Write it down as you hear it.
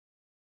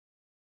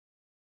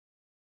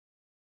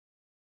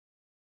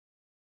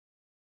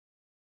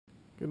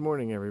Good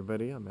morning,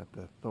 everybody. I'm at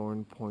the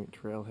Thorn Point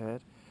trailhead.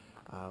 It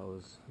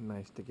was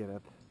nice to get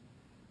up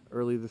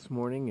early this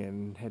morning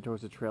and head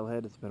towards the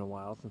trailhead. It's been a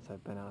while since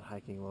I've been out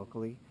hiking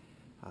locally.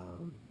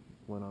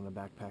 Went on a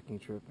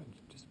backpacking trip and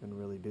just been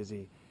really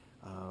busy.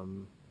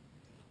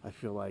 I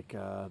feel like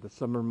the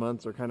summer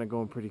months are kind of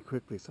going pretty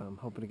quickly, so I'm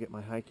hoping to get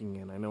my hiking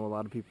in. I know a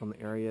lot of people in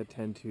the area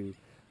tend to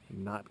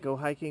not go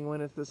hiking when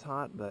it's this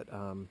hot, but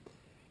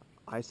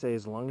I say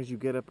as long as you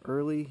get up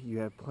early, you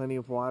have plenty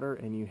of water,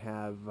 and you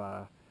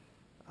have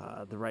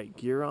the right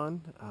gear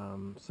on,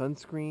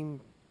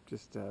 sunscreen,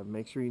 just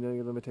make sure you know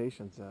your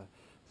limitations.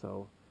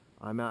 So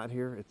I'm out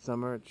here, it's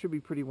summer, it should be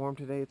pretty warm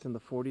today, it's in the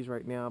 40s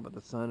right now, but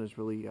the sun is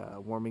really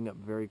warming up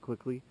very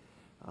quickly.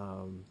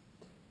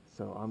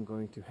 So I'm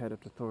going to head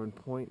up to Thorn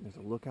Point. There's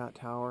a lookout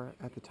tower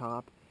at the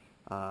top.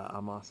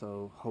 I'm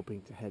also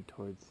hoping to head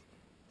towards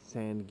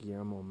San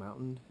Guillermo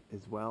Mountain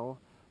as well,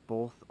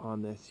 both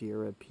on the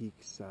Sierra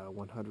Peaks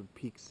 100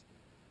 Peaks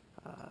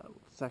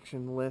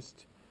section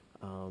list.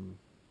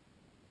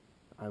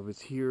 I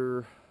was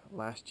here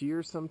last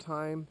year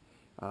sometime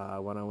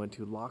when I went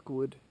to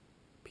Lockwood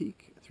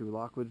Peak through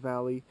Lockwood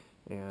Valley,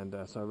 and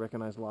so I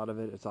recognize a lot of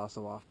it. It's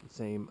also off the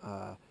same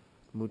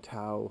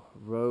Mutau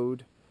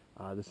Road.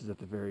 This is at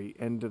the very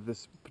end of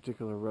this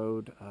particular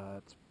road.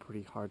 It's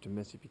pretty hard to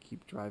miss if you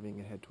keep driving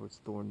and head towards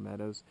Thorn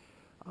Meadows.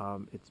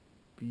 It's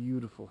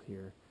beautiful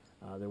here.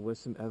 There was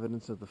some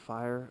evidence of the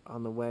fire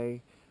on the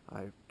way.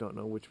 I don't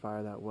know which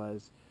fire that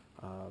was,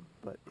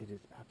 but it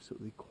is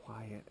absolutely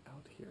quiet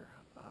out here.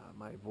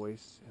 My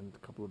voice and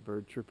a couple of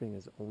bird chirping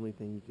is the only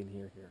thing you can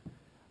hear here.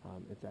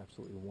 It's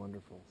absolutely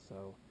wonderful.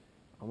 So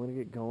I'm going to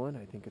get going.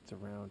 I think it's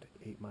around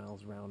 8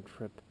 miles round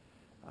trip.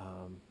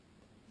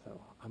 So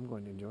I'm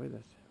going to enjoy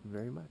this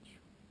very much.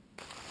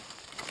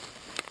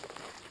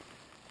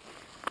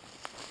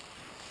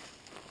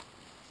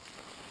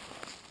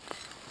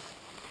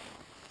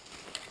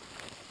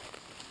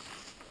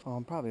 Well,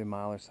 I'm probably a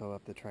mile or so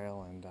up the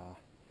trail, and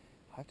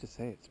I have to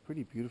say it's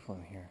pretty beautiful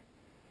in here.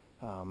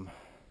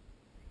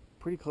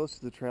 Pretty close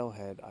to the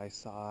trailhead, I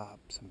saw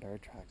some bear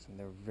tracks, and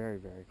they're very,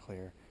 very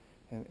clear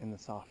in the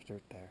soft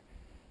dirt there.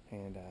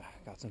 And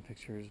got some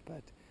pictures,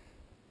 but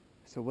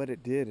so what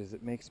it did is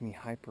it makes me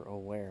hyper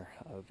aware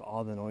of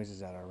all the noises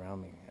that are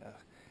around me.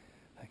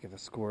 Like if a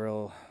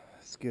squirrel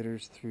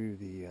skitters through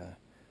the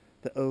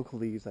oak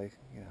leaves, I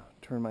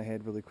turn my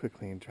head really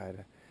quickly and try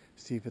to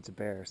see if it's a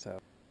bear.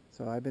 So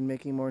I've been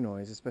making more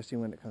noise, especially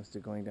when it comes to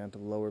going down to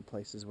lower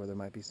places where there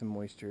might be some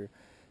moisture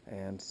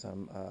and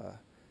some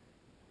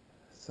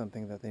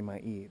something that they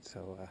might eat.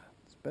 So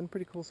it's been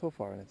pretty cool so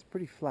far, and it's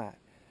pretty flat.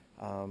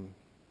 I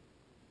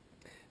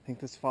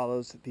think this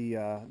follows the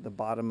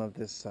bottom of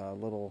this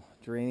little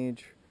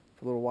drainage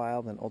for a little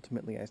while, then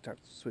ultimately I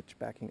start to switch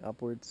backing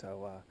upward.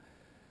 So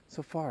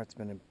far it's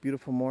been a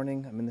beautiful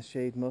morning. I'm in the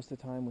shade most of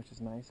the time, which is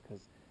nice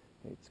because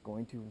it's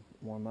going to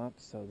warm up.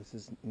 So this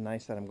is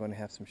nice that I'm going to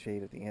have some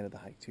shade at the end of the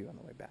hike too on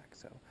the way back.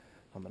 So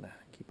I'm gonna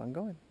keep on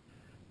going.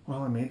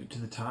 Well, I made it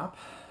to the top,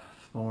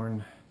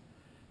 Thorn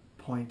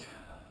Point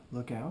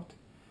Lookout,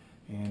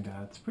 and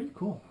it's pretty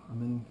cool. I'm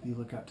in the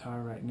lookout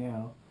tower right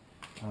now.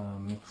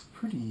 It's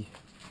pretty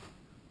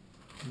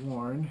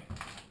worn.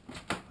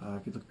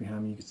 If you look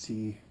behind me, you can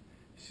see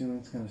the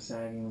ceiling's kind of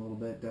sagging a little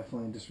bit,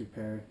 definitely in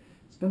disrepair.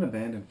 It's been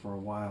abandoned for a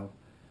while.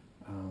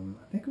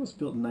 I think it was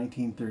built in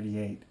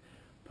 1938,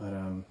 but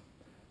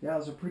yeah, it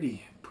was a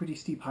pretty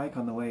steep hike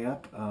on the way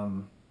up.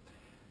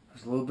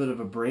 There's a little bit of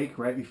a break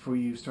right before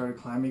you started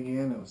climbing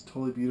again. It was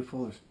totally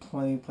beautiful. There's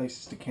plenty of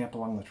places to camp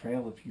along the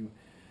trail if you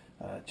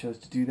chose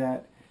to do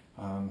that.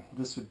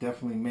 This would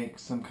definitely make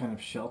some kind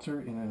of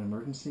shelter in an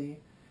emergency.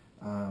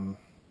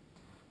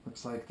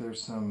 Looks like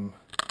there's some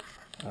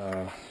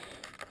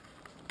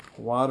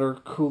water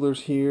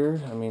coolers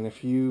here. I mean,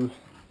 if it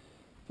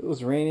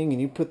was raining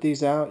and you put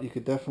these out, you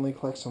could definitely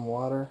collect some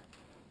water.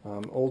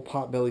 Old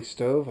potbelly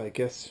stove. I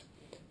guess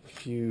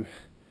if you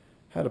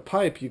had a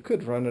pipe, you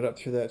could run it up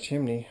through that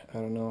chimney. I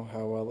don't know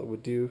how well it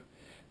would do.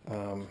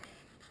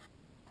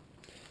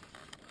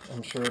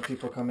 I'm sure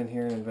people come in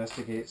here and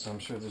investigate, so I'm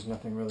sure there's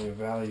nothing really of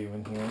value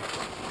in here.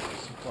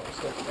 Some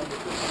stuff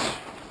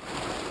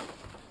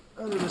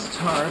under this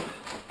tarp.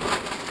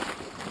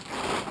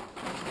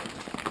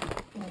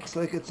 Looks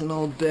like it's an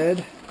old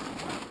bed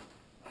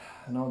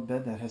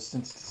that has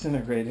since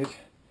disintegrated.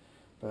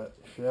 But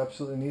if you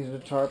absolutely needed a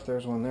tarp,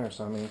 there's one there.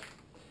 So I mean,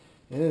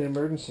 in an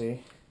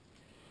emergency,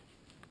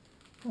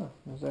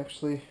 there's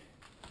actually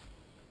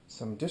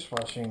some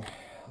dishwashing.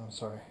 I'm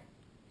sorry.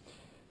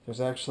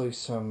 There's actually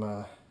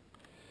some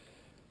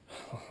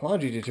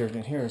laundry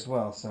detergent here as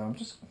well. So I'm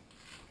just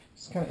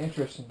kind of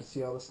interested to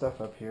see all the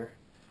stuff up here.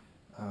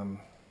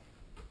 Little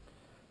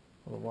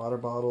water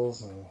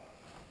bottles, and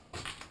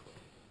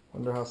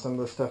wonder how some of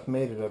the stuff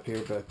made it up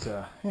here. But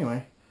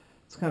anyway,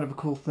 it's kind of a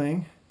cool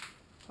thing.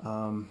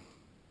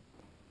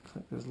 Looks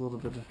like there's a little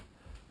bit of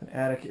an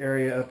attic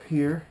area up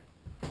here.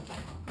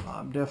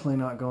 I'm definitely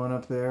not going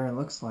up there. It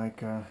looks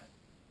like yeah,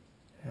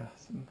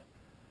 some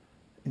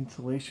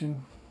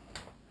insulation.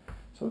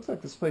 So it looks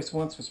like this place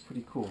once was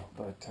pretty cool,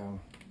 but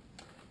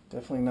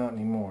definitely not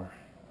anymore.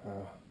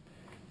 So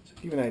to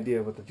give you an idea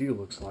of what the view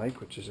looks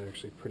like, which is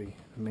actually pretty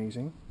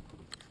amazing,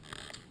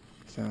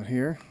 it's out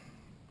here.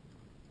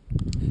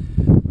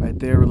 Right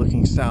there, we're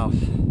looking south.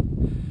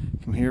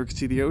 From here, we can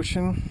see the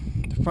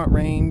ocean, the Front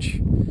Range.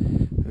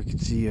 We can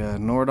see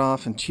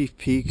Nordhoff and Chief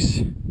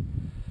Peaks.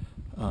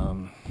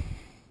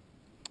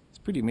 It's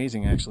pretty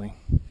amazing, actually.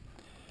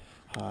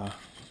 Kind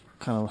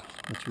of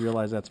let you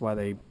realize that's why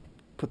they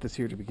put this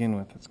here to begin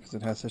with. It's because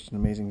it has such an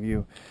amazing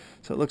view.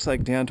 So it looks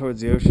like down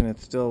towards the ocean,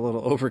 it's still a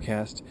little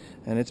overcast,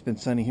 and it's been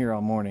sunny here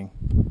all morning.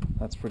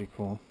 That's pretty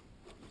cool.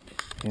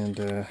 And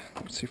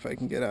let's see if I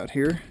can get out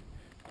here.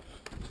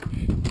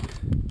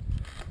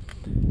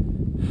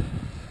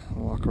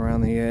 Walk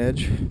around the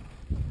edge.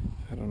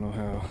 I don't know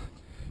how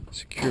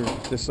secure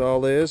this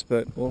all is,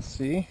 but we'll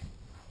see.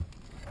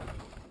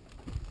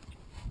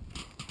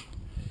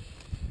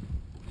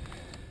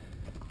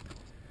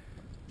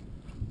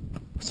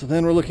 So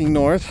then we're looking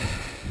north,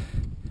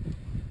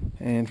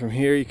 and from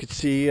here you could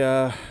see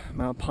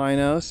Mount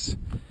Pinos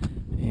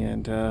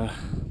and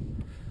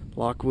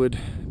Lockwood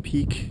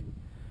Peak,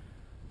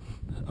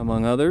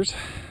 among others.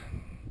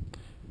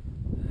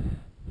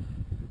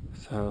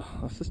 So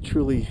this is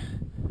truly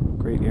a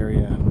great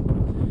area.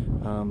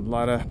 A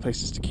lot of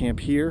places to camp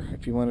here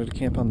if you wanted to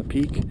camp on the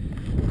peak.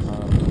 I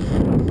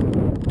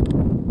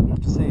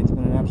have to say it's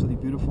been an absolutely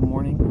beautiful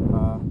morning.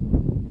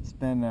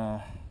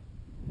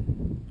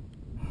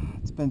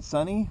 It's been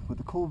sunny with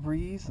a cool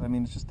breeze. I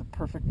mean, it's just the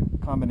perfect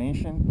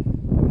combination.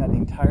 I've had the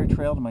entire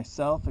trail to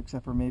myself,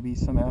 except for maybe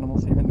some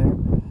animals here and there.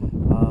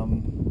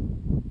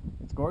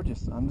 It's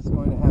gorgeous. I'm just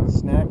going to have a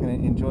snack and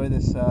enjoy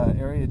this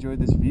area, enjoy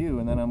this view,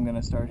 and then I'm going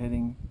to start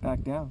heading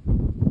back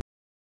down.